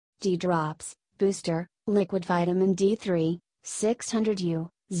Ddrops, Booster, Liquid Vitamin D3, 600 U,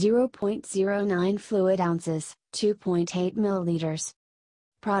 0.09 fluid ounces, 2.8 milliliters.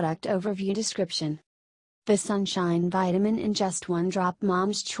 Product Overview Description. The Sunshine Vitamin in Just One Drop.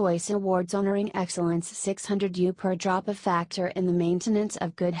 Mom's Choice Awards honoring excellence. 600 U per drop. A factor in the maintenance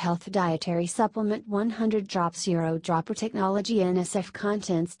of good health. Dietary supplement. 100 drops. Zero dropper technology. NSF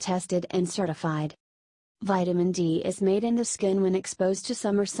contents tested and certified. Vitamin D is made in the skin when exposed to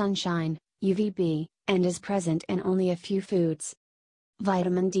summer sunshine, UVB, and is present in only a few foods.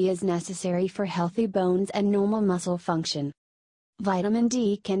 Vitamin D is necessary for healthy bones and normal muscle function. Vitamin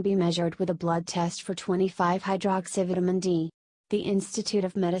D can be measured with a blood test for 25-hydroxyvitamin D. The Institute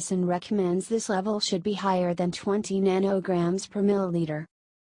of Medicine recommends this level should be higher than 20 nanograms per milliliter.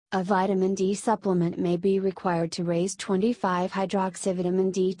 A vitamin D supplement may be required to raise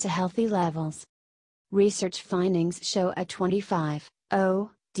 25-hydroxyvitamin D to healthy levels. Research findings show a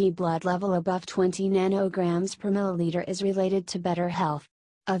 25-O-D blood level above 20 nanograms per milliliter is related to better health.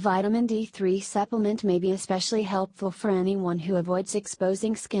 A vitamin D3 supplement may be especially helpful for anyone who avoids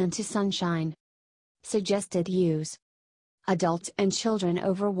exposing skin to sunshine. Suggested use. Adults and children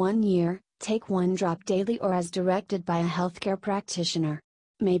over 1 year, take 1 drop daily or as directed by a healthcare practitioner.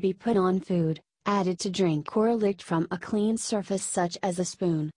 May be put on food, added to drink or licked from a clean surface such as a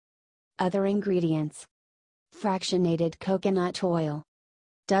spoon. Other ingredients. Fractionated coconut oil.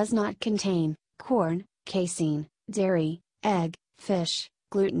 Does not contain corn, casein, dairy, egg, fish,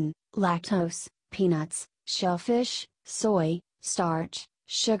 gluten, lactose, peanuts, shellfish, soy, starch,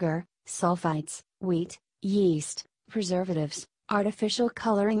 sugar, sulfites, wheat, yeast, preservatives, artificial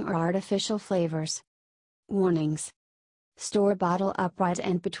coloring or artificial flavors. Warnings. Store bottle upright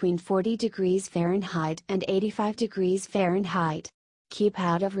and between 40 degrees Fahrenheit and 85 degrees Fahrenheit. Keep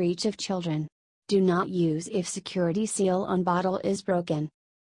out of reach of children. Do not use if security seal on bottle is broken.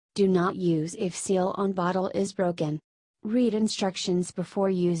 Do not use if seal on bottle is broken. Read instructions before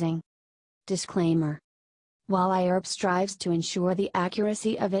using. Disclaimer. While iHerb strives to ensure the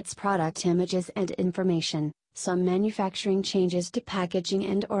accuracy of its product images and information, some manufacturing changes to packaging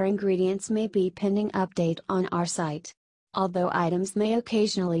and/or ingredients may be pending update on our site. Although items may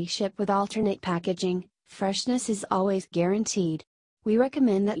occasionally ship with alternate packaging, freshness is always guaranteed. We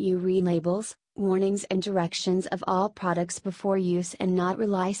recommend that you read labels, warnings and directions of all products before use and not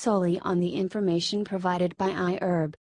rely solely on the information provided by iHerb.